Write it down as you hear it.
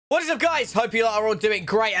What is up, guys? Hope you are all doing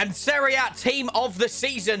great. And Seria team of the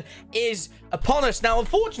season is upon us. Now,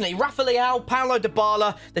 unfortunately, Rafael, Paulo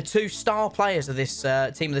Dybala, the two star players of this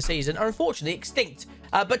team of the season, are unfortunately extinct.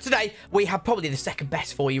 But today, we have probably the second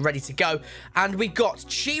best for you ready to go. And we've got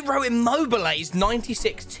Ciro Immobile's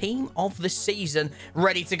 96 team of the season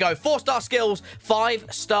ready to go. 4-star skills,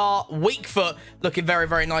 5-star weak foot. Looking very,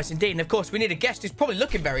 very nice indeed. And of course, we need a guest who's probably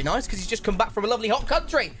looking very nice because he's just come back from a lovely hot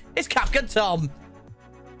country. It's Captain Tom.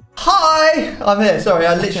 Hi! I'm here. Sorry,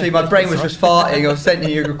 my brain was just farting. I was sending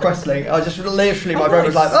you a request link. I just literally, my brain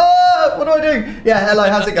was like, oh, what do I do? Yeah, hello,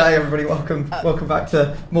 how's it going, everybody? Welcome back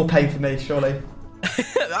to more pain for me, surely.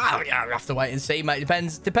 Yeah, we'll have to wait and see, mate.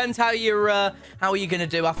 Depends how you're how are you gonna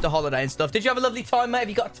do after holiday and stuff. Did you have a lovely time, mate? Have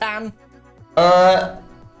you got a tan?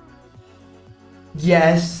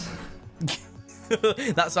 Yes.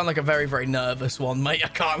 That sounded like a very, very nervous one, mate. I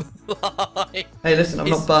can't lie. Hey, listen, I'm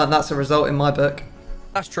not burnt. That's a result in my book.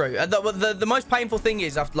 That's true. The most painful thing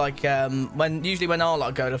is after usually when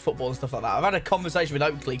I go to football and stuff like that. I've had a conversation with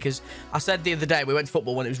Oakley because I said the other day we went to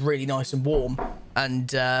football when it was really nice and warm,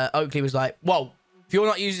 and Oakley was like, "Whoa, if you're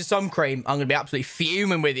not using sun cream, I'm gonna be absolutely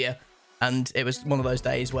fuming with you." And it was one of those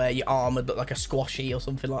days where your arm would look like a squashy or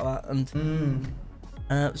something like that.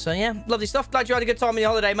 And so yeah, lovely stuff. Glad you had a good time on your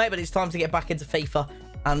holiday, mate. But it's time to get back into FIFA,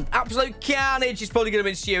 and absolute carnage is probably going to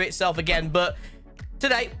ensue itself again, but.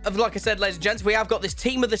 Today, like I said, ladies and gents, we have got this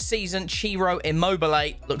team of the season, Ciro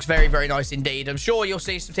Immobile. Looks very, very nice indeed. I'm sure you'll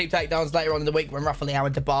see some team takedowns later on in the week when Rafael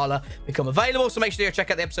and Dybala become available. So make sure you check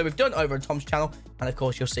out the episode we've done over on Tom's channel. And of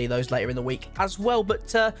course, you'll see those later in the week as well.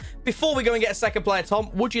 But before we go and get a second player, Tom,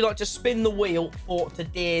 would you like to spin the wheel for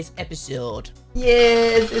today's episode?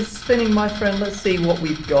 Yes, it's spinning, my friend. Let's see what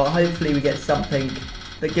we've got. Hopefully we get something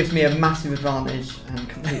that gives me a massive advantage and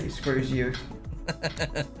completely screws you.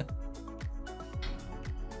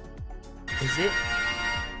 Is it?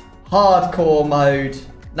 Hardcore mode.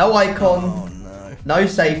 No icon. Oh, no. No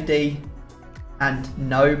safety. And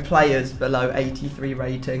no players below 83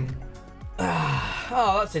 rating.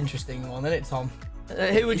 Oh, that's an interesting one, isn't it, Tom?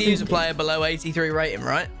 Who would use a player below 83 rating,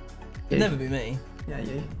 right? It'd never be me. Yeah,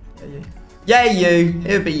 you. Yeah, you. Yeah, you.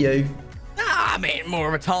 It would be you. I mean, more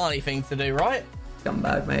of a tiny thing to do, right?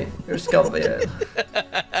 Scumbag, mate. You're a scumbag.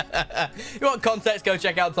 You want context, go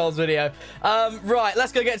check out Tom's video. Right,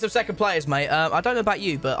 let's go get some second players, mate. I don't know about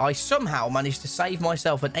you, but I somehow managed to save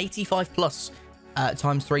myself an 85 plus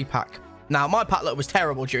 ×3 pack. Now, my pack look was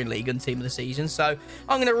terrible during League and Team of the Season, so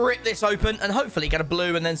I'm going to rip this open and hopefully get a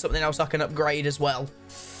blue and then something else I can upgrade as well.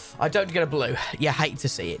 I don't get a blue. You hate to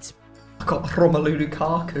see it. I got Romelu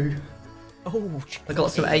Lukaku. Oh, I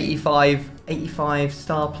got some 85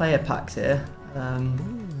 star player packs here.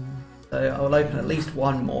 So I'll open at least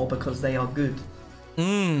one more because they are good.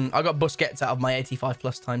 I got Busquets out of my 85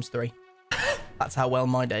 plus ×3. That's how well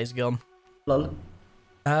my day's gone. Lol.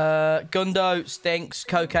 Gundo stinks.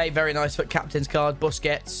 Koke, very nice for captain's card.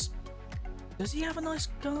 Busquets. Does he have a nice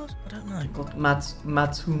card? I don't know. Got Mats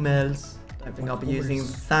Hummels. Don't think I'll be using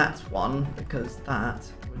that one because that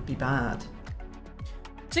would be bad.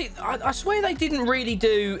 See, I swear they didn't really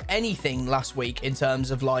do anything last week in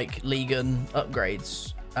terms of like League and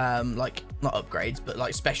upgrades. Like not upgrades, but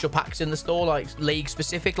like special packs in the store, like League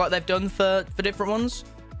specific, like they've done for different ones.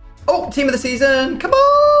 Oh, team of the season! Come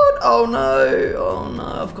on! Oh no! Oh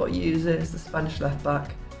no! I've got to use it. It's the Spanish left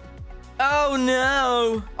back. Oh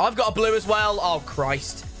no! I've got a blue as well. Oh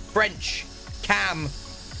Christ! French Cam.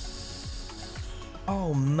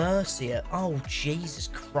 Oh Mercia. Oh Jesus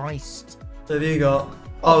Christ! What have you got?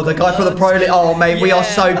 Oh, the guy for the Pro League. Oh, mate, yeah. We are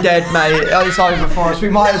so dead, mate. It's over for us. We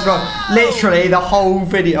might as well. Literally, the whole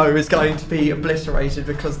video is going to be obliterated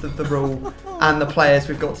because of the rule and the players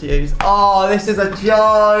we've got to use. Oh, this is a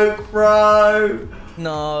joke, bro.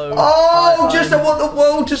 No. Oh, I want the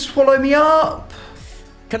world to swallow me up.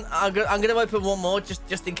 I'm going to open one more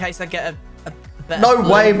just in case I get a better No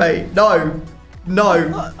blue. way, mate. No.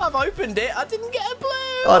 No. I've opened it. I didn't get a blue.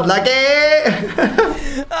 Unlucky.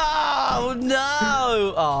 Oh,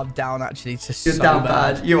 no. Oh, I'm down, actually. You're so down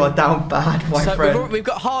bad. You are down bad, my friend. We've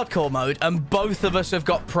got hardcore mode, and both of us have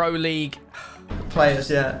got Pro League. Players,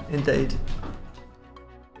 yeah, indeed.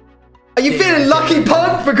 Are you feeling lucky,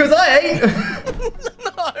 punk? Because I ain't.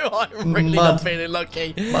 No, I'm really not feeling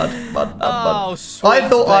lucky. Mud. Oh, I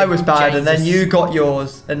thought I was bad, Jesus. and then you got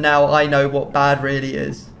yours, and now I know what bad really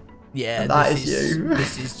is. Yeah, that is you.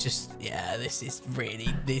 This is just, yeah, this is really,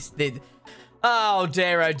 this. Oh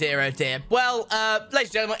dear, oh dear, oh dear. Well, ladies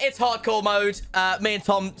and gentlemen, it's hardcore mode. Me and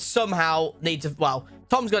Tom somehow need to, well,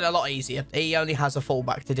 Tom's got it a lot easier. He only has a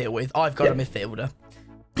fullback to deal with. I've got a midfielder.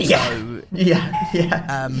 Yeah. So,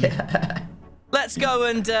 yeah. Let's go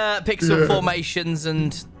and pick some formations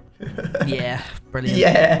and Yeah, brilliant.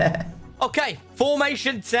 Yeah. Okay,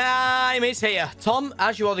 formation time is here. Tom,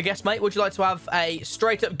 as you are the guest, mate, would you like to have a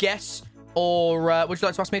straight-up guess, or would you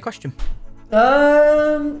like to ask me a question?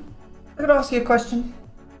 I'm gonna ask you a question.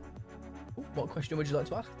 What question would you like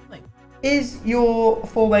to ask, mate? Is your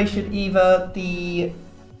formation either the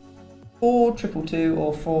 4-2-2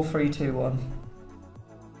 or 4-3-2-1?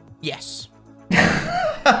 Yes.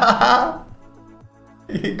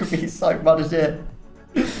 It could be so much shit.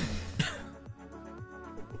 Is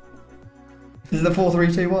it the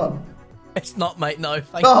 4-3-2-1? It's not, mate. No.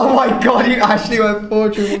 Oh my god, you actually went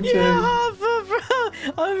 4-2-2. Yeah,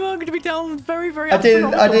 I'm going to be down very, very. I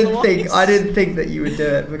didn't think that you would do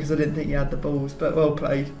it because I didn't think you had the balls. But well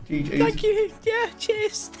played, GG. Thank you. Yeah,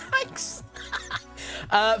 cheers. Thanks.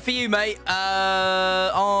 For you, mate.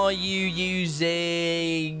 Are you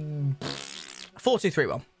using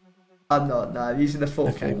 4-2-3-1? I'm not. No, I'm using the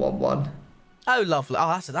 4-4-1-1. Oh, lovely.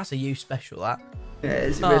 Oh, that's a you special. That. Yeah,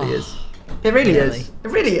 it really is. It really is. It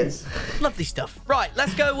really is. Lovely stuff. Right,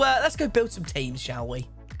 let's go. Let's go build some teams, shall we?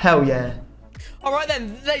 Hell yeah. All right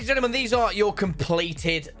then, ladies and gentlemen, these are your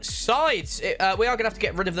completed sides. We are going to have to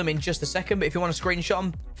get rid of them in just a second, but if you want to screenshot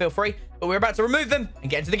them, feel free. But we're about to remove them and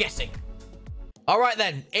get into the guessing. All right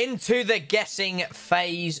then, into the guessing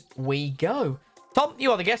phase we go. Tom,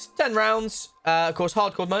 you are the guest. 10 rounds. Of course,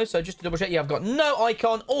 hardcore mode. So just to double check, you have got no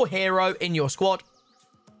icon or hero in your squad.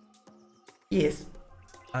 Yes.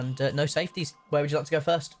 And no safeties. Where would you like to go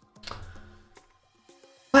first?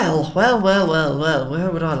 Well, where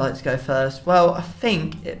would I like to go first? Well, I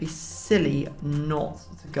think it'd be silly not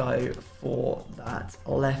to go for that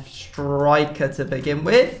left striker to begin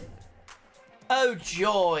with. Oh,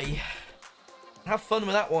 joy. Have fun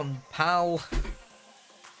with that one, pal.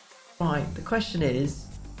 Right, the question is,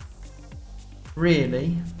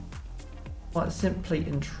 really, quite simply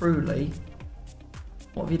and truly,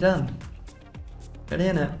 what have you done? Really,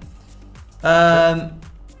 innit?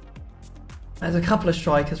 There's a couple of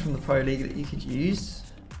strikers from the Pro League that you could use.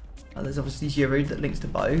 There's obviously Giroud that links to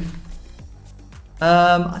both.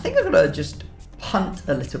 I think I'm going to just punt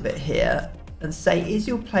a little bit here and say, is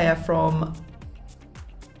your player from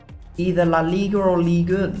either La Liga or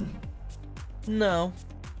Ligue 1? No.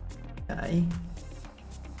 Okay.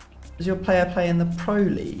 Does your player play in the Pro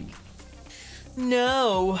League?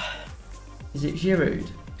 No. Is it Giroud?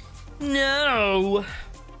 No.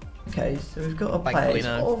 Okay, so we've got a player. It's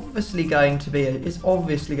obviously going to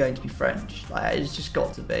be French. Like, it's just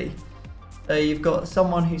got to be. So you've got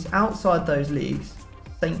someone who's outside those leagues,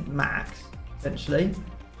 Saint Max, essentially.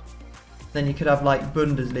 Then you could have like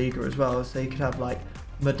Bundesliga as well. So you could have like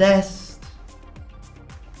Modeste.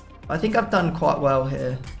 I think I've done quite well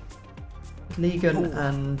here. Liga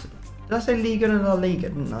and did I say Liga and La Liga?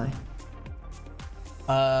 Didn't I?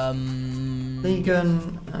 Liga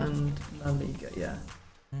and La Liga, yeah.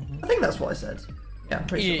 I think that's what I said. Yeah, I'm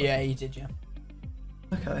pretty sure. Yeah, you did, yeah.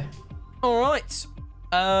 Okay. All right.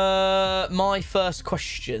 My first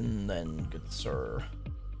question then, good sir.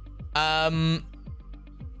 I'm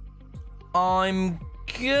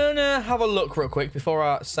gonna have a look real quick before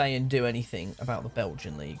I say and do anything about the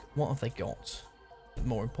Belgian league. What have they got?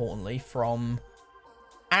 More importantly, from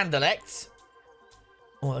Anderlecht.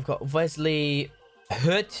 Oh, they've got Wesley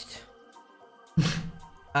Hurt.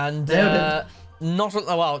 And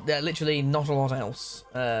literally not a lot else.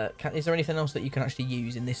 Is there anything else that you can actually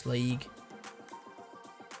use in this league?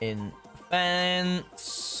 In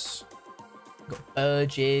defense, you've got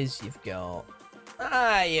Burgess. You've got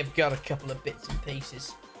a couple of bits and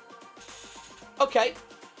pieces. Okay,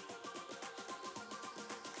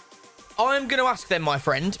 I'm going to ask then, my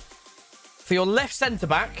friend, for your left centre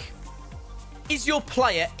back, is your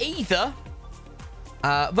player either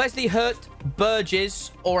Wesley Hurt,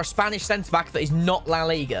 Burgess, or a Spanish centre-back that is not La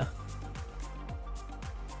Liga?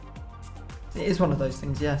 It is one of those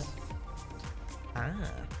things, yes. Ah,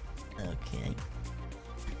 okay.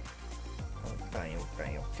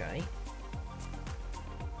 Okay.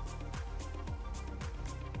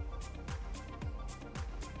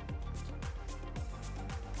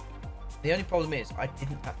 The only problem is I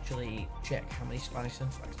didn't actually check how many Spanish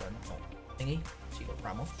centre-backs are not thingy. So you've got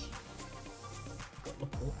Ramos. Got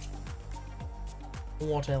Laporte.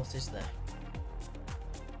 What else is there?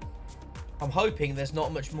 I'm hoping there's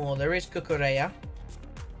not much more. There is Cucurella.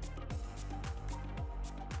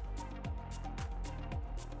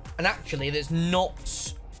 And actually, there's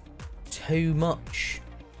not too much,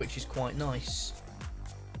 which is quite nice.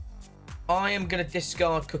 I am going to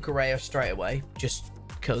discard Cucurella straight away, just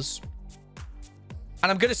because.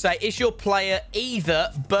 And I'm going to say, is your player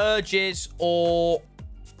either Burgess or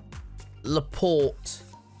Laporte?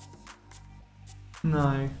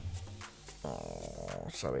 No. Oh,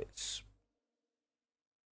 so it's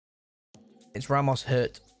Ramos,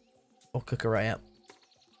 Hurt, or Cucurella.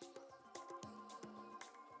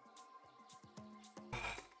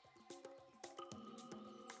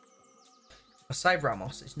 I say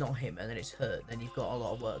Ramos, it's not him, and then it's Hurt. Then you've got a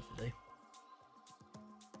lot of work to do.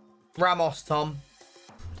 Ramos, Tom.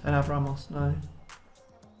 Don't have Ramos, no.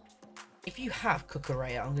 If you have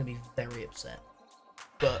Cucurella, I'm going to be very upset.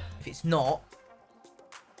 But if it's not...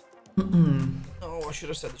 Oh, I should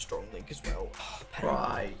have said the strong link as well. Oh,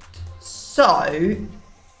 right. So,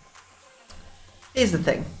 here's the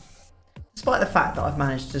thing. Despite the fact that I've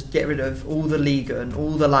managed to just get rid of all the Liga and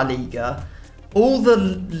all the La Liga, all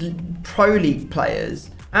the Pro League players,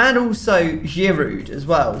 and also Giroud as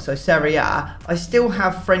well, so Seria, I still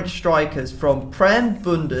have French strikers from Prem,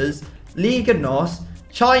 Bundes, Liga NOS,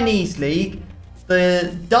 Chinese League,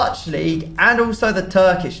 the Dutch League, and also the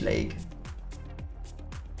Turkish League.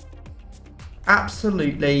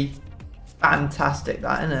 Absolutely fantastic,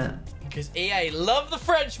 that, isn't it? Because EA love the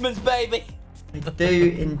Frenchmans, baby. They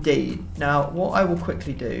do indeed. Now, what I will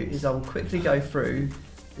quickly do is I will quickly go through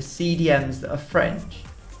the CDMs that are French.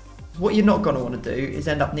 What you're not going to want to do is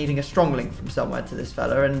end up needing a strong link from somewhere to this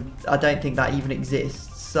fella, and I don't think that even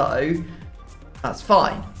exists, so that's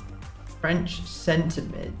fine. French centre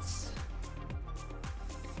mids.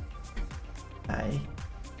 Okay.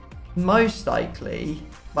 Most likely,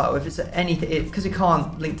 well, if it's anything, because you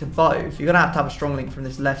can't link to both, you're going to have a strong link from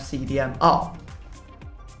this left CDM up.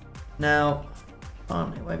 Now,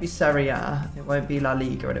 it won't be Seria, it won't be La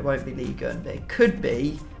Liga, and it won't be Liga, but it could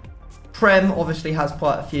be. Prem obviously has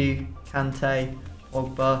quite a few, Kante,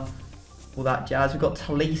 Pogba, all that jazz. We've got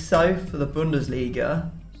Tolisso for the Bundesliga,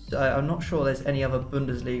 so I'm not sure there's any other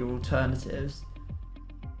Bundesliga alternatives.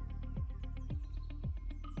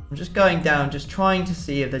 I'm just going down, just trying to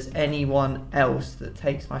see if there's anyone else that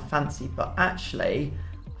takes my fancy, but actually,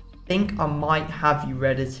 I think I might have you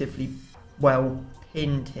relatively well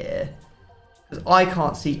pinned here, because I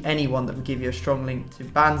can't see anyone that would give you a strong link to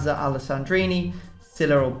Banza, Alessandrini,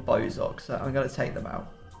 Silla or Bozok, so I'm going to take them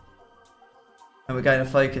out. And we're going to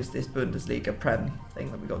focus this Bundesliga Prem thing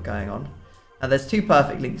that we've got going on. Now there's two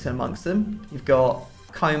perfect links amongst them. You've got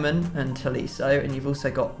Koeman and Tolisso, and you've also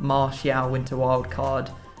got Martial, Winter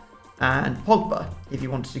Wildcard, and Pogba, if you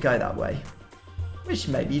wanted to go that way. Which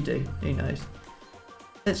maybe you do, who knows.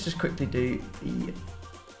 Let's just quickly do the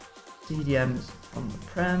CDMs on the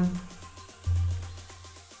Prem.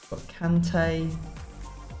 Got Kante,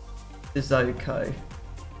 Zoko,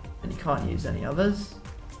 and you can't use any others.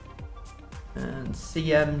 And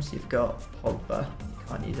CMs, you've got Pogba, you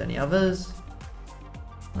can't use any others.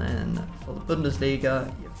 And for the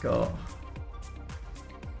Bundesliga, you've got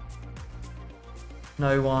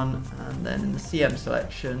no one. And then in the CM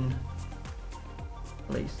selection,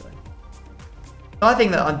 Lisa. I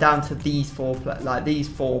think that I'm down to these four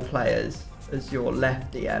players as your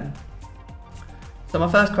left DM. So my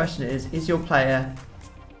first question is your player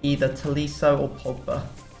either Tolisso or Pogba?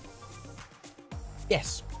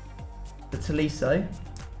 Yes. The Tolisso?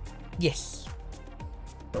 Yes.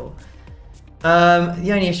 Cool.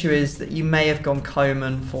 The only issue is that you may have gone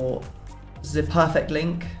Koeman for the perfect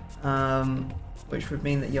link, which would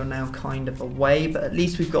mean that you're now kind of away, but at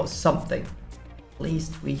least we've got something. At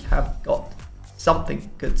least we have got something,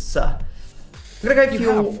 good sir. I'm going to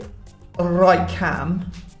go for your right cam.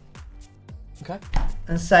 Okay.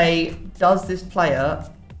 And say, does this player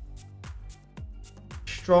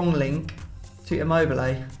strong link to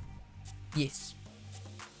Immobile? Yes.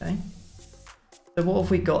 Okay. So what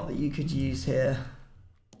have we got that you could use here?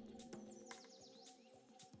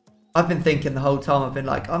 I've been thinking the whole time, I've been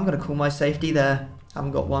like, I'm going to call my safety there.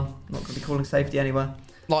 Haven't got one. I'm not going to be calling safety anywhere.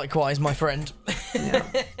 Likewise, my friend. Yeah.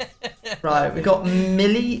 Right, we've got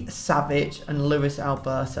Millie Savage and Luis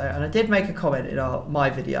Alberto. And I did make a comment in my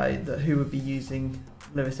video that who would be using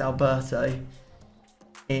Luis Alberto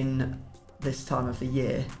in this time of the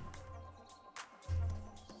year.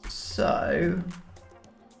 So,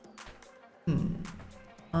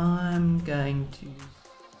 I'm going to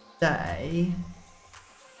say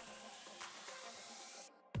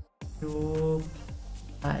your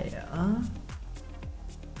player.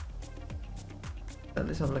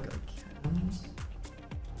 Let's have a look at the cams.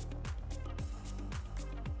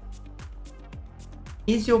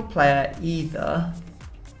 Is your player either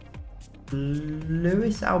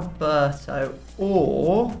Luis Alberto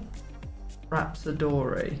or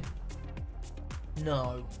Rapsodori?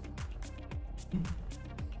 No.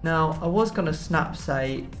 Now, I was going to snap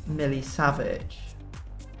say Millie Savage.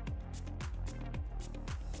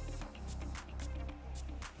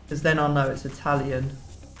 Because then I'll know it's Italian.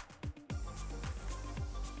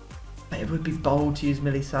 But It would be bold to use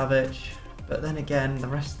Milicevic, but then again, the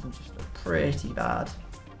rest of them just look pretty bad.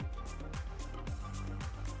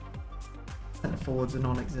 Centre forwards are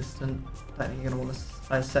non-existent. I don't think you're going to want to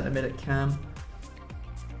play centre mid at cam.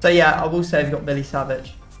 So yeah, I will say you've got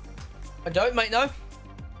Milicevic. I don't, mate, no.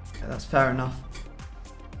 Okay, that's fair enough.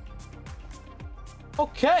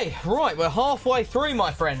 Okay, right, we're halfway through,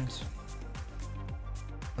 my friend.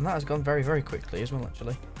 And that has gone very, very quickly as well,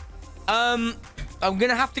 actually. I'm going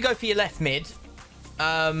to have to go for your left mid.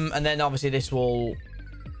 And then obviously this will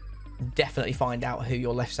definitely find out who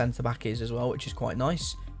your left centre-back is as well, which is quite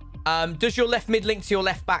nice. Does your left mid link to your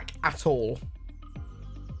left back at all?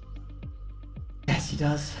 Yes, he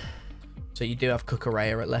does. So you do have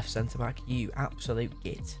Cucurella at left centre-back. You absolute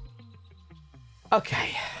git.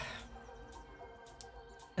 Okay.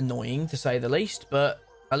 Annoying, to say the least, but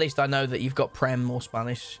at least I know that you've got Prem or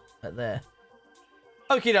Spanish at there.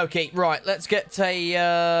 Okie dokie. Right, let's get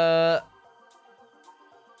a...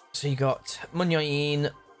 So you got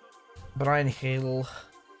Munyoin, Brian Hill,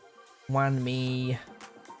 Wanmi,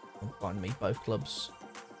 both clubs.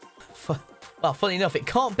 Well, funny enough, it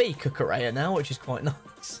can't be Cucurella now, which is quite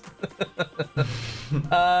nice.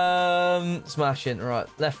 Smashing. Right,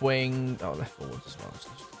 left wing. Oh, left forwards as well. Let's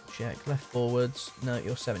just check. Left forwards. No,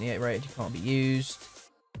 you're 78 rated. You can't be used.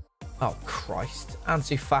 Oh, Christ.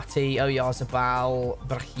 Ansu Fati, Oyarzabal,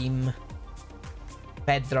 Brahim,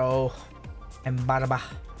 Pedro, Mbarba.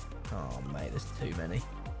 Oh, mate, there's too many.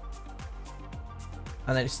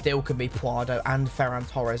 And then it still could be Puado, and Ferran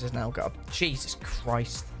Torres has now got a... Jesus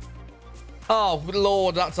Christ. Oh,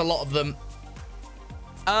 Lord, that's a lot of them.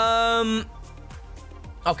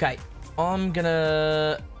 Okay. I'm going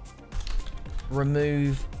to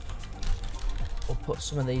remove or put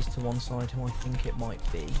some of these to one side who I think it might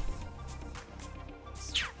be.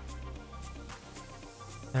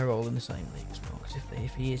 They're all in the same league as well, because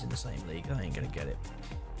if he is in the same league, I ain't going to get it.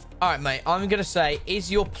 All right, mate, I'm going to say, is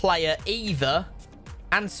your player either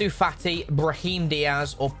Ansu Fati, Brahim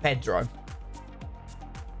Diaz, or Pedro?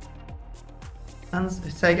 And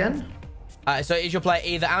say again? So is your player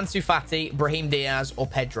either Ansu Fati, Brahim Diaz, or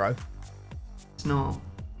Pedro? It's not.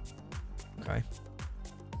 Okay.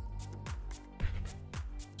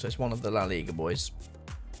 So it's one of the La Liga boys.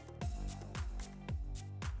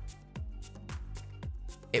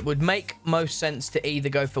 It would make most sense to either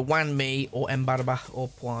go for Wanmi or Mbarba or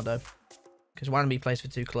Puado. Because Wanmi plays for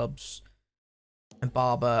two clubs.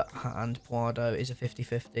 Mbarba and Puado is a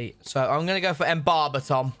 50-50. So I'm going to go for Mbarba,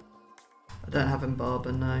 Tom. I don't have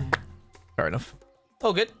Mbarba, no. Fair enough.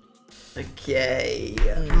 All good. Okay.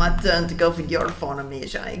 My turn to go for your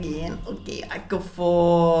formation again. Okay, I go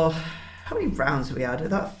for... How many rounds have we had? Is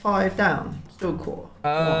that 5 down? Still core.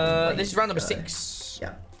 This is round number 6.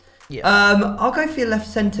 Yeah. Yeah. I'll go for your left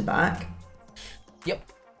centre back. Yep.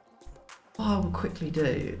 What I will quickly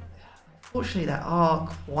do. Fortunately, there are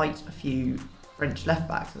quite a few French left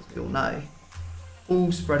backs, as we all know, all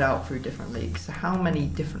spread out through different leagues. So how many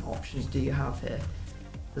different options do you have here?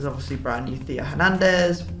 There's obviously brand new Theo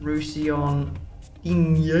Hernandez, Roussillon,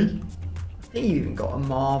 Digne. I think you even got a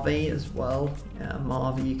Marvi as well. Yeah, a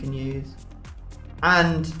Marvi you can use.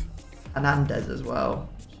 And Hernandez as well,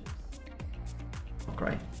 which is not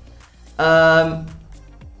great. And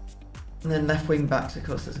then left wing backs, of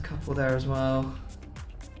course, there's a couple there as well.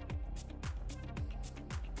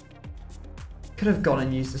 Could have gone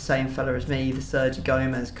and used the same fella as me, the Sergio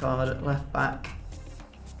Gomez card at left back.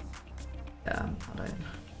 Yeah, I don't.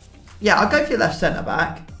 Yeah, I'll go for your left centre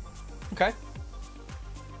back. Okay.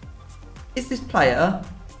 Is this player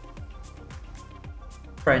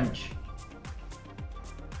French?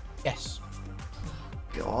 Yes.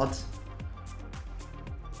 God.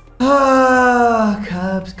 Ah,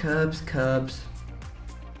 KIRBZ.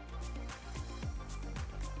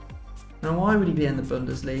 Now, why would he be in the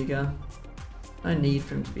Bundesliga? No need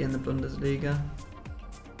for him to be in the Bundesliga.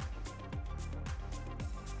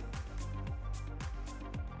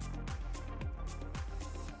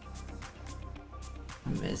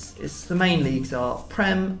 It's the main leagues are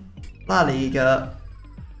Prem, La Liga.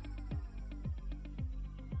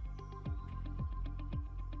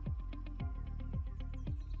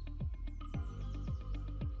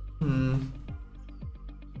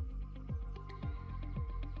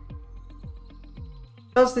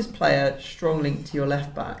 Does this player strong link to your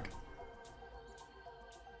left back?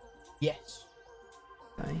 Yes.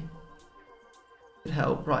 Okay. Could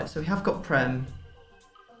help. Right, so we have got Prem.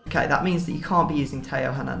 Okay, that means that you can't be using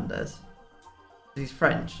Theo Hernandez. He's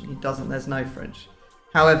French, and he doesn't, there's no French.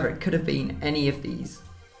 However, it could have been any of these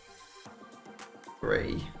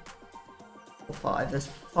 3 or 5. There's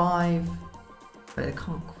 5, but I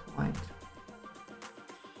can't quite.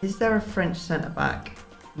 Is there a French centre-back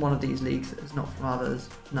in one of these leagues that is not from others?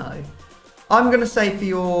 No. I'm going to say for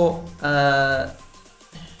your... I'm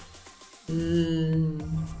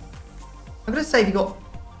going to say if you got...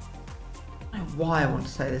 I don't know why I want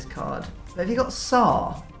to say this card. But have you got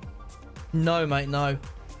Sar? No, mate, no.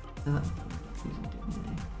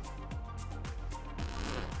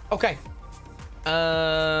 Okay.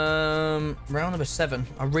 Round number 7.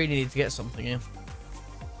 I really need to get something here.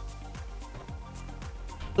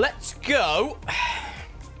 Let's go.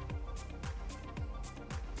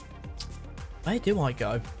 Where do I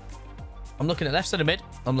go? I'm looking at left centre mid.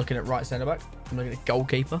 I'm looking at right centre back. I'm looking at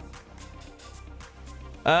goalkeeper.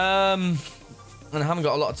 And I haven't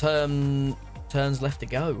got a lot of turns left to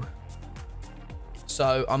go.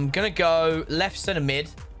 So I'm going to go left centre mid.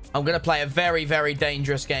 I'm going to play a very, very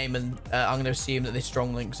dangerous game, and I'm going to assume that there's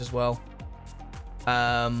strong links as well.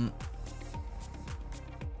 Okay.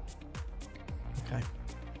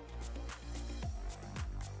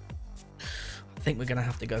 I think we're going to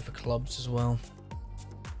have to go for clubs as well.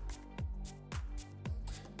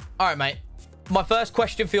 All right, mate. My first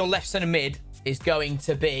question for your left centre mid is going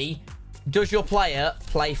to be, does your player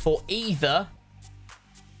play for either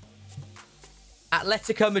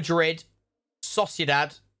Atletico Madrid,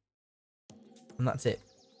 Sociedad, and that's it?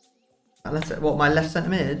 What, my left centre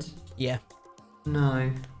mid? Yeah.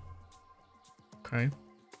 No. Okay.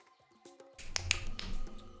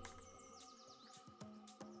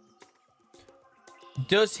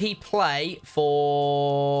 Does he play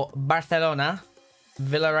for Barcelona,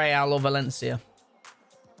 Villarreal, or Valencia?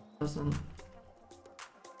 Doesn't.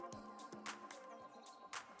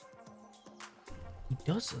 He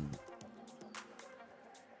doesn't.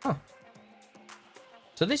 Huh.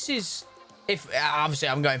 So this is, if obviously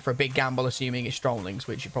I'm going for a big gamble, assuming it's strong links,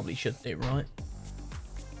 which you probably should do, right?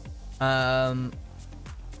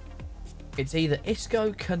 It's either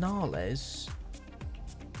Isco, Canales,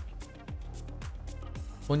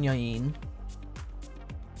 Bunyain.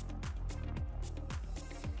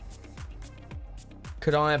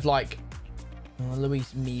 Could I have like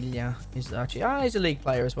Luis Milla? Is actually he's a league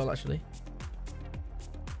player as well, actually.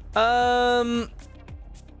 I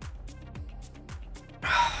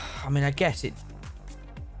mean, I guess it.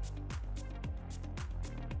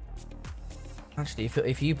 Actually,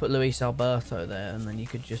 if you put Luis Alberto there, and then you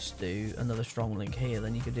could just do another strong link here,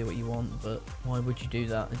 then you could do what you want. But why would you do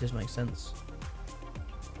that? It doesn't make sense.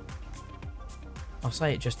 I'll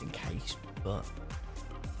say it just in case, but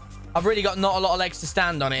I've really got not a lot of legs to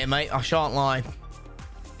stand on here, mate. I shan't lie.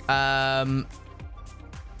 But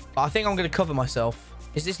I think I'm going to cover myself.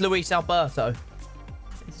 Is this Luis Alberto?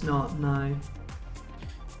 It's not, no.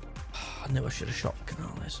 I knew I should have shot for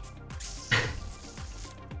Canales.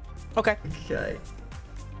 Okay. Okay.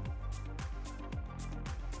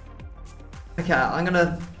 Okay, I'm going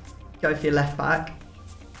to go for your left back.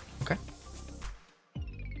 Okay.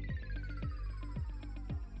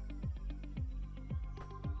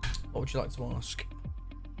 What would you like to ask?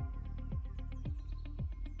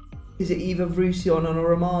 Is it either Roussillon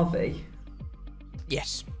or Amavi?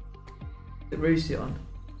 Yes. Is it Roussillon?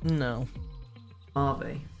 No.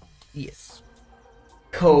 Amavi? Yes.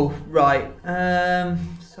 Cool, right.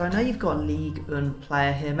 So I know you've got a League 1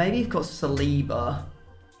 player here. Maybe you've got Saliba.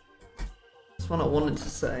 That's what I wanted to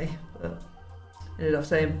say, but I ended up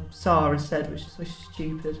saying Sarr instead, which is so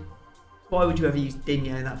stupid. Why would you ever use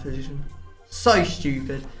Dinho in that position? So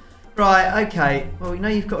stupid. Right, okay. Well, we know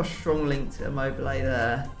you've got a strong link to Immobile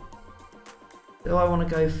there. Do I want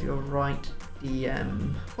to go for your right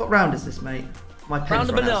DM? What round is this, mate? My pen's Round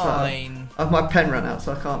number run out, 9. So my pen ran out,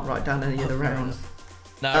 so I can't write down any of the rounds.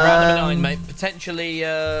 No, round number 9, mate. Potentially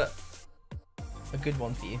a good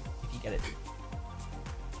one for you if you get it.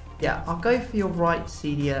 Yeah, I'll go for your right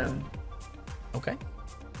CDM. Okay.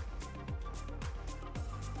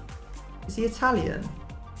 Is he Italian?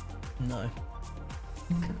 No.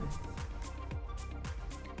 Okay.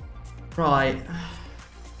 Right.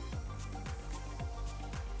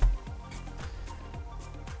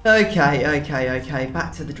 Okay.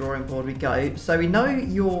 Back to the drawing board we go. So we know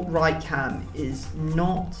your right cam is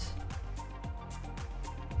not...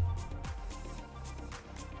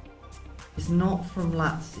 It's not from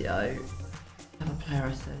Lazio. Another player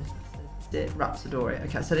I said. Is it Rapsodori?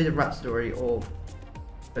 Okay, I said is it Rapsodori or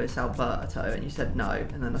it's Alberto, and you said no.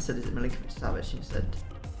 And then I said is it Milinkovic-Savic, and you said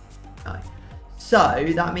no. So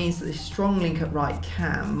that means that this strong link at right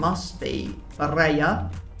cam must be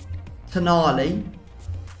Barella, Tonali,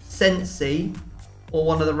 Sensi, or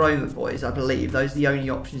one of the Roma boys, I believe. Those are the only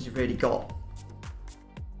options you've really got.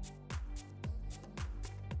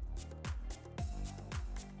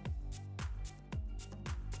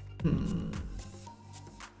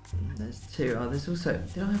 there's two. Oh, there's also...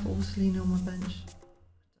 Did I have Orsolini on my bench?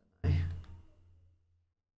 No.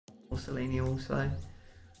 Orsolini also.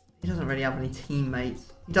 He doesn't really have any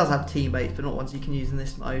teammates. He does have teammates, but not ones you can use in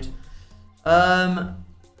this mode.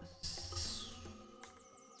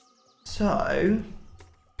 So...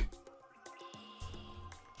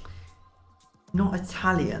 Not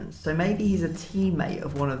Italian, so maybe he's a teammate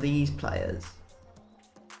of one of these players.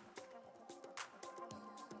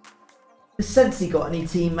 Has Sensi got any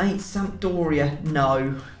teammates? Sampdoria?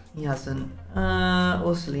 No, he hasn't.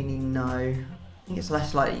 Orsolini? No. I think it's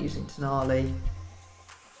less likely using Tonali.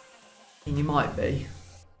 I mean, you might be.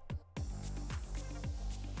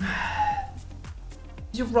 Does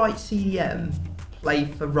your right CDM play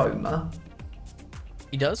for Roma?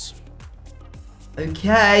 He does.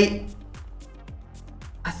 Okay.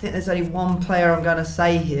 I think there's only one player I'm going to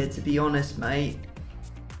say here, to be honest, mate.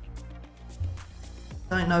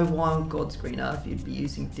 Don't know why on God's green earth you'd be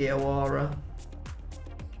using Diawara.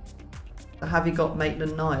 So have you got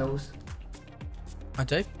Maitland-Niles? I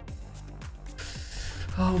do.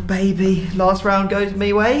 Oh, baby. Last round goes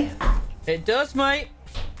me way. It does, mate.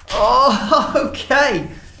 Oh, okay.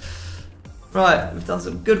 Right, we've done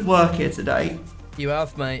some good work here today. You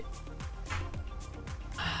have, mate.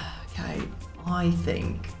 Okay, I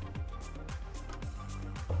think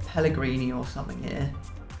Pellegrini or something here.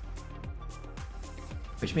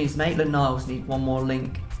 Which means Maitland-Niles need one more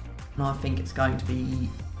link. And I think it's going to be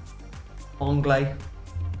Anglais.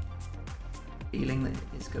 Feeling that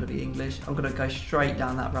it's going to be English. I'm going to go straight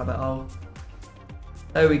down that rabbit hole.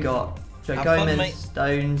 There we got Joe Gomez, fun,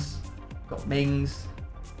 Stones, got Mings.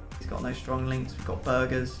 He's got no strong links. We've got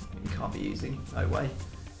Burgers. You can't be using. No way.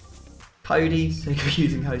 Cody, so you could be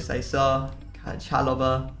using Jose Sarr,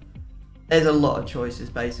 Chalobah. There's a lot of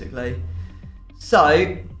choices basically.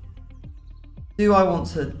 So, do I want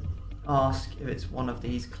to ask if it's one of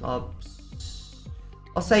these clubs?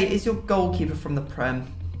 I'll say, is your goalkeeper from the Prem?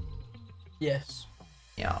 Yes.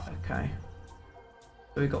 Yeah, okay.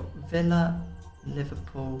 So we've got Villa,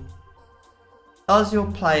 Liverpool. Does your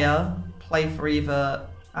player play for either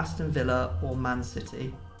Aston Villa or Man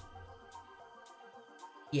City?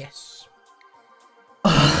 Yes.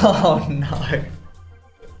 Oh no.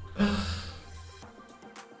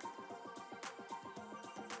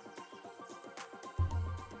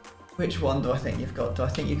 Which one do I think you've got? Do I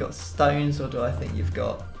think you've got Stones or do I think you've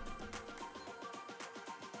got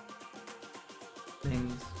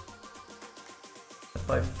things? They're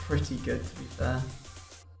both pretty good, to be fair.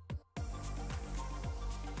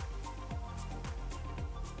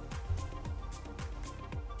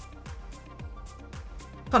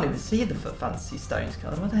 Can't even see the Foot Fantasy Stones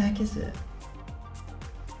card. What the heck is it?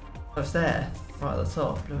 Oh, it's there, right at the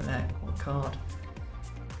top. Look at that, what card?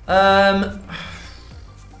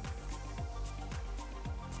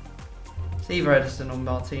 It's either Edison or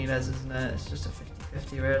Martinez, isn't it? It's just a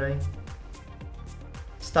 50-50 really.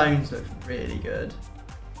 Stones looks really good.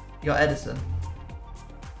 You got Edison.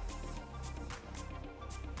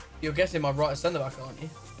 You're guessing my right centre back, aren't you?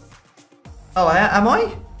 Oh, am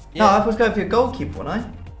I? Yeah. No, I was going for your goalkeeper, wasn't I?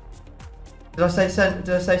 Did I say centre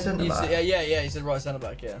back? Yeah, you said right centre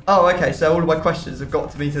back, yeah. Oh, okay, so all of my questions have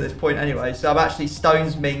got to me to this point anyway. So I'm actually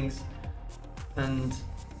Stones, Mings, and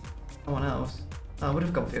someone else. Oh, I would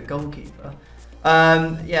have gone for your goalkeeper.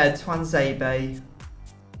 Yeah, Twanzebe,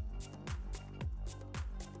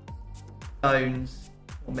 Stones,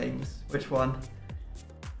 or Mings. Which one?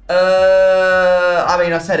 I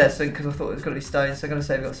mean, I said Edson because I thought it was going to be Stones, so I'm going to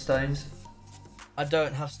say we've got Stones. I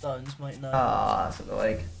don't have Stones, mate, no. Ah, that's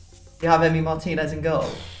annoying. You have Emi Martinez in goal?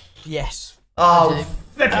 Yes. Oh,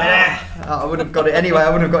 I would have got it anyway. I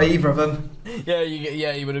wouldn't have got either of them. Yeah,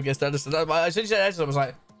 you would have guessed Edison. As soon as you said Edison, I was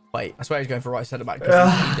like, wait, I swear he's going for right centre back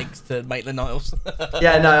because he links to Maitland-Niles.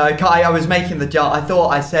 Yeah, no, I was making the jump. I thought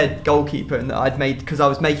I said goalkeeper and that I'd made because I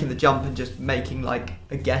was making the jump and just making like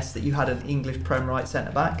a guess that you had an English Prem right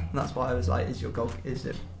centre back, and that's why I was like, is your goal? Is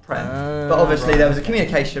it Prem? But obviously there was a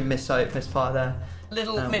communication misfire there.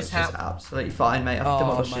 Little mishap. Which is absolutely fine, mate. I've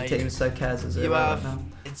demolished your team, so cares as you have. Right now.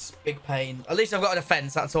 It's big pain. At least I've got a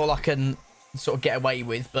defence. That's all I can sort of get away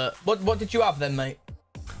with. But what did you have then, mate?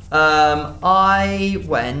 I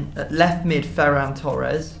went at left mid Ferran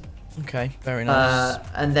Torres. Okay, very nice.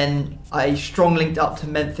 And then I strong linked up to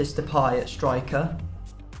Memphis Depay at striker.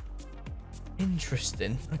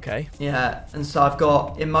 Interesting. Okay. Yeah, and so I've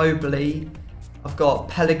got Immobile, I've got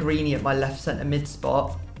Pellegrini at my left centre mid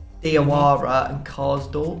spot, Diawara and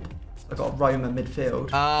Karsdorp. I've got Roma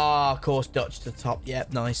midfield. Ah, of course, Dutch to the top.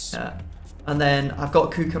 Yep, nice. Yeah. And then I've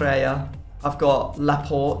got Cucurella, I've got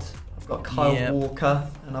Laporte, I've got Kyle Walker,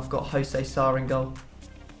 and I've got Jose Sarr in goal.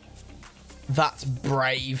 That's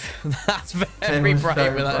brave. That's very brave.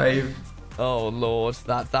 Very brave. Oh, Lord.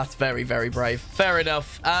 That's very, very brave. Fair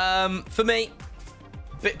enough. For me,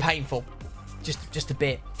 a bit painful. Just a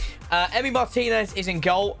bit. Emi Martinez is in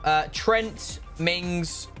goal. Trent,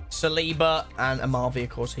 Mings, Saliba, and Amavi, of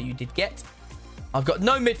course, who you did get. I've got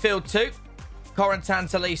no midfield too. Corentin,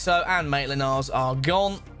 Tolisso, and Maitland-Niles are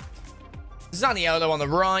gone. Zaniolo on the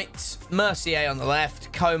right. Mercier on the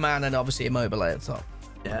left. Coman, and obviously Immobile at the top.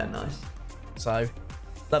 Yeah, nice. So,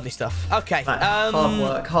 lovely stuff. Okay.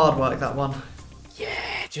 Hard work, that one.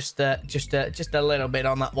 Yeah, just a little bit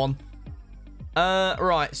on that one.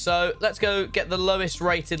 Right, so let's go get the lowest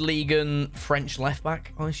rated Ligue 1 French left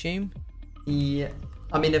back, I assume. Yeah.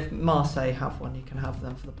 I mean, if Marseille have one, you can have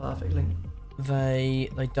them for the perfect link. They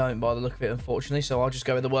don't by the look of it, unfortunately. So I'll just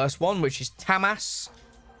go with the worst one, which is Tamas.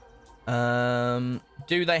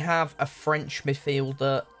 Do they have a French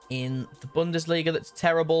midfielder in the Bundesliga that's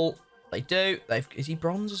terrible? They do. Is he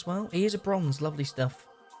bronze as well? He is a bronze. Lovely stuff.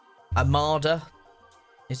 Armada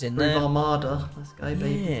is in there. Armada. Let's go,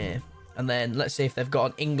 baby. Yeah. And then let's see if they've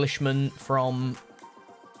got an Englishman from...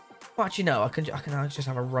 Well, actually, no. I can just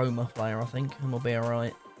have a Roma player, I think, and we'll be all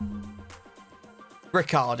right.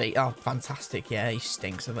 Riccardi. Oh, fantastic. Yeah, he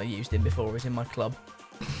stinks. I've used him before. He's in my club.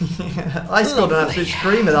 I scored an absolute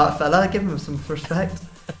screamer, that fella. Give him some respect.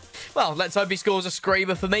 Well, let's hope he scores a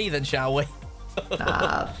screamer for me then, shall we?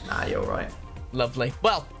 Nah, you're right. Lovely.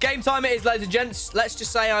 Well, game time it is, ladies and gents. Let's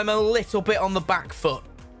just say I'm a little bit on the back foot.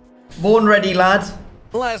 Born ready, lad.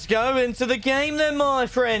 Let's go into the game then, my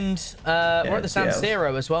friend. We're at the San yeah.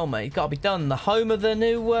 Siro as well, mate. Got to be done. The home of the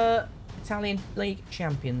new Italian League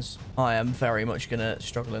champions. I am very much going to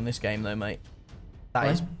struggle in this game, though, mate. That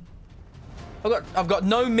is... I've got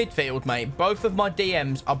no midfield, mate. Both of my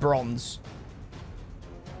DMs are bronze.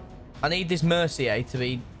 I need this Mercier to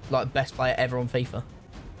be, like, best player ever on FIFA.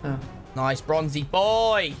 Oh. Nice, bronzy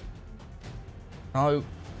boy. No.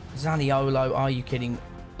 Zaniolo, are you kidding?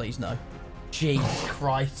 Please, no. Jesus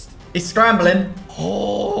Christ. He's scrambling.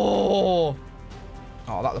 Oh,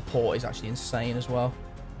 that Laporte is actually insane as well.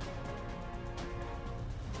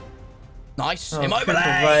 Nice. Immobile.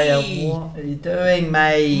 What are you doing,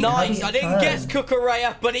 mate? Nice. I didn't guess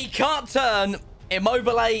Cucurella, but he can't turn.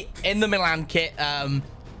 Immobile in the Milan kit.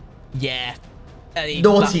 Yeah.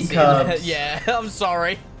 Naughty KIRBZ. Yeah, I'm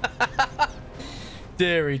sorry.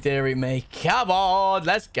 Deary me. Come on,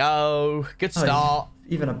 let's go. Good start.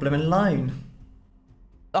 Even a blooming loan.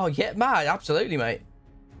 Oh, yeah, man. Absolutely, mate.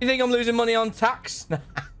 You think I'm losing money on tax?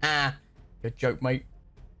 Good joke, mate.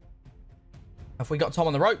 Have we got Tom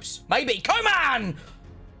on the ropes? Maybe. Come on!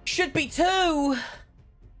 Should be two.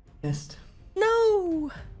 Yes.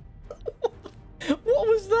 No. What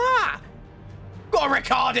was that? Go on,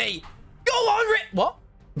 Riccardi. Go on, What?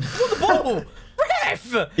 What the ball?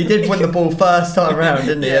 Ref! He did win the ball first time around,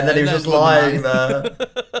 didn't he? Yeah, and then he was just lying there.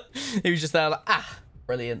 He was just there like,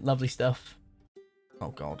 brilliant. Lovely stuff. Oh,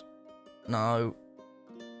 God. No.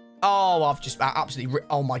 Oh, I've just absolutely...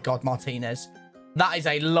 Oh, my God, Martinez. That is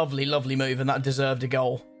a lovely, lovely move, and that deserved a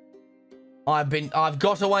goal. I've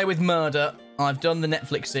got away with murder. I've done the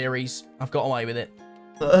Netflix series. I've got away with it.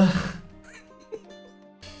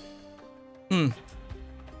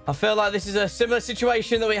 I feel like this is a similar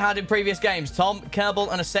situation that we had in previous games. Tom,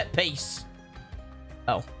 Kerbal, and a set piece.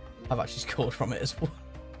 Oh, I've actually scored from it as well.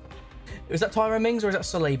 Was that Tyrone Mings or is that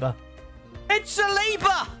Saliba? It's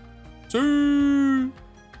Saliba!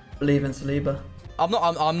 Believe in Saliba. I'm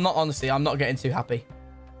not, honestly, I'm not getting too happy.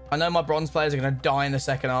 I know my bronze players are going to die in the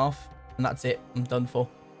second half, and that's it. I'm done for.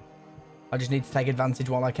 I just need to take advantage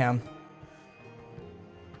while I can.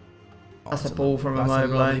 That's a ball from Immobile. That's a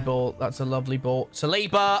lovely Immobile. ball. That's a lovely ball.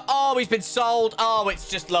 Saliba. Oh, he's been sold. Oh, it's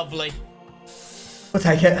just lovely. We'll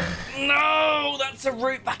take it. No, that's a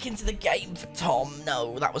route back into the game for Tom.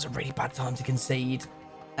 No, that was a really bad time to concede.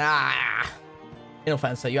 In all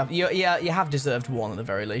fairness, so you have deserved one at the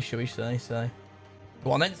very least, shall we say? So,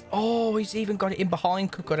 go on then. Oh, he's even got it in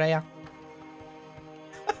behind Cucurella.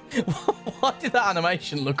 Why did that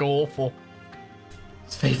animation look awful?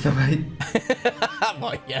 It's FIFA, mate.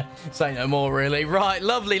 Well, yeah, say no more, really. Right,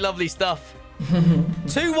 lovely, lovely stuff.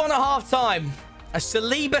 2-1 at half time. A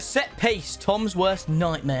Saliba set piece. Tom's worst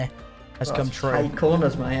nightmare has come true. I hate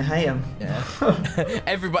corners, mate. I hate them. Yeah.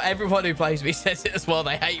 Everyone who plays me says it as well.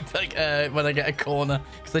 They hate when I get a corner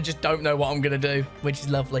because they just don't know what I'm going to do, which is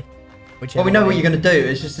lovely. Well, we know what you're going to do.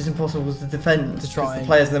 It's just as impossible to defend. To try. The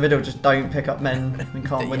players in the middle just don't pick up men and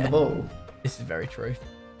can't win the ball. This is very true.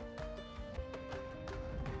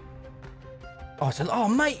 Oh,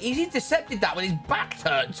 mate, he's intercepted that with his back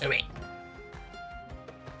turned to it.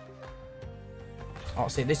 Oh,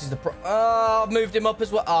 see, this is the oh, I've moved him up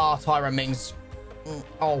as well. Oh, Tyrone Mings.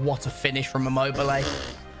 Oh, what a finish from Immobile.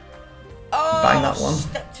 Oh, bang that one.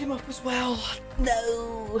 Stepped him up as well.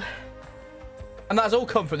 No. And that's all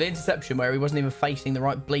come from the interception where he wasn't even facing the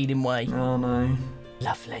right bleeding way. Oh, no.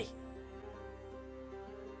 Lovely.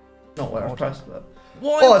 Not where I pressed, but...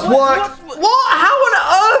 What? Oh, it's worked. What? How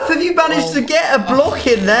on earth have you managed to get a block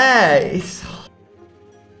in there?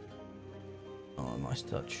 Oh, nice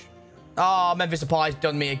touch. Oh, Memphis Depay's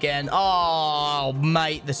done me again. Oh,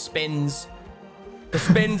 mate, the spins. The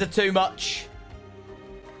spins are too much.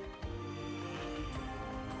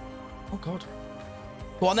 Oh, God.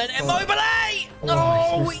 Go on, then. Immobile!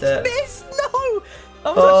 Oh, he's missed. No.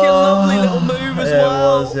 That was actually a lovely little move as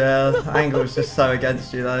well. It was, yeah. The angle was just so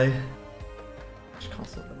against you, though. Just can't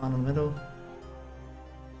select the man in the middle.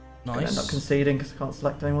 Nice. Gonna end up conceding because I can't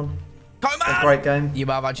select anyone. Come on! A great game. You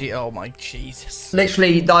have actually... Oh, my Jesus.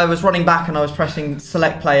 Literally, I was running back and I was pressing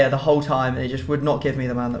select player the whole time and it just would not give me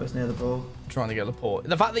the man that was near the ball. Trying to get the port.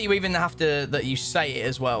 The fact that you even have to... That you say it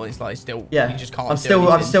as well, it's like still... Yeah. You just can't I'm still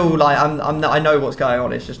like... I know what's going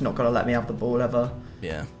on. It's just not going to let me have the ball ever.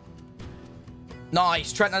 Yeah.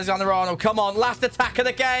 Nice. Trent Alexander-Arnold. Come on. Last attack of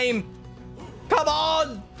the game. Come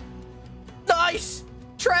on. Nice.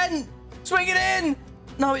 Trent. Swing it in.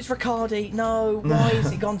 No, it's Riccardi. No. Why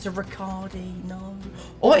has it gone to Riccardi? No.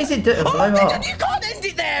 What is it doing? Oh, you can't end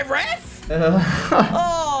it there, ref.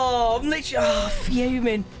 Oh, I'm literally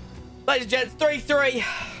fuming. Ladies and gents, 3-3.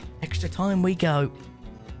 Extra time we go.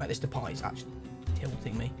 Right, this Depay is actually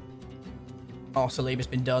tilting me. Oh, Saliba's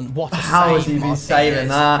been done. What a save. How has he been saving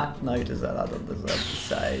that? No, does that doesn't deserve to be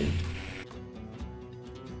saved.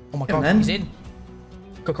 Oh my God, he's in.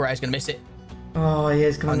 Cucurella's going to miss it. Oh, he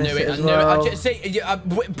is going to miss it as well. I knew it. See,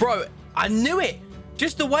 bro, I knew it.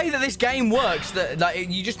 Just the way that this game works, that like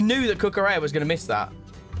you just knew that Cucurella was going to miss that.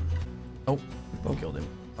 Oh, killed him.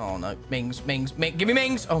 Oh no, Mings, give me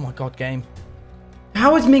Mings. Oh my God, game.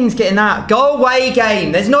 How is Mings getting that? Go away,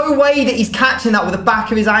 game. There's no way that he's catching that with the back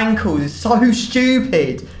of his ankles. It's so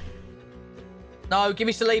stupid. No, give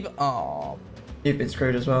me Saliba. Oh. You've been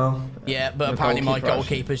screwed as well. Yeah, but apparently my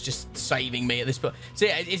goalkeeper's just saving me at this point. So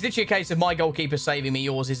yeah, it's literally a case of my goalkeeper saving me,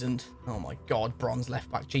 yours isn't. Oh my God, bronze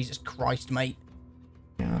left back. Jesus Christ, mate.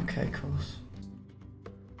 Yeah, okay, of course.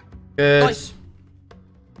 Good. Nice.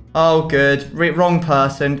 Oh, good. Wrong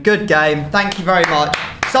person. Good game. Thank you very much.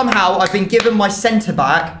 Somehow, I've been given my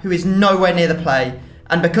centre-back, who is nowhere near the play.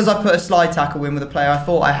 And because I put a slide tackle in with a player I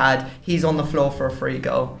thought I had, he's on the floor for a free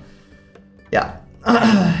goal. Yeah.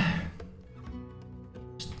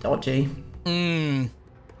 Just dodgy.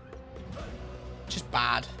 Just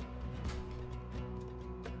bad.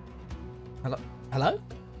 Hello? Hello?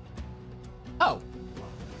 Oh.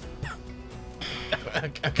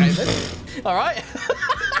 Okay, then. All right.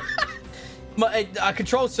 I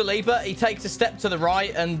control Saliba. He takes a step to the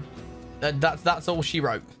right, and that's all she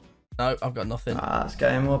wrote. No, I've got nothing. That's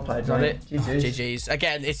game well played, right? GG's.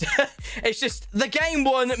 Again, it's just the game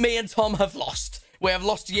one. Me and Tom have lost. We have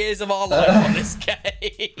lost years of our life on this game.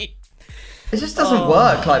 It just doesn't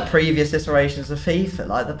work like previous iterations of FIFA.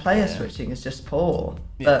 Like the player switching is just poor.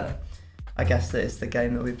 Yeah. But I guess it's the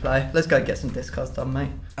game that we play. Let's go get some discards done,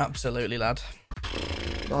 mate. Absolutely, lad.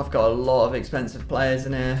 I've got a lot of expensive players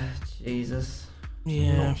in here. Jesus.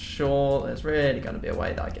 Yeah. I'm not sure. There's really going to be a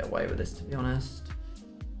way that I get away with this, to be honest.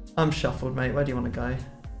 I'm shuffled, mate. Where do you want to go?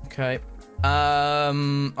 Okay.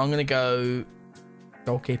 I'm going to go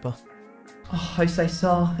goalkeeper. Oh, Jose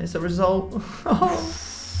Sarr. It's a result.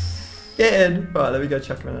 Get in. Right, let me go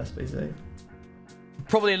check him in SBC.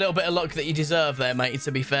 Probably a little bit of luck that you deserve there, mate,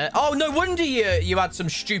 to be fair. Oh, no wonder you had some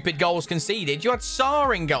stupid goals conceded. You had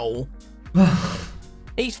Sarr in goal.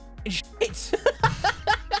 He's shit.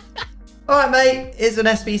 All right, mate. Here's an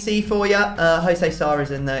SBC for you. Jose Sarr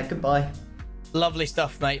is in there. Goodbye. Lovely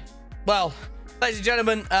stuff, mate. Well, ladies and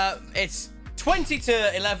gentlemen, it's 20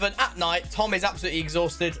 to 11 at night. Tom is absolutely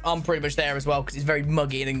exhausted. I'm pretty much there as well because it's very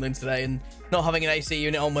muggy in England today, and not having an AC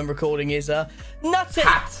unit on when recording is nutty.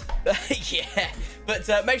 Yeah. But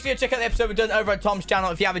make sure you check out the episode we've done over at Tom's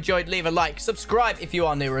channel. If you have enjoyed, leave a like. Subscribe if you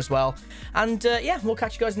are newer as well. And yeah, we'll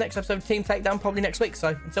catch you guys in the next episode of Team Takedown probably next week.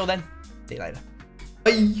 So until then, see you later.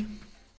 Bye.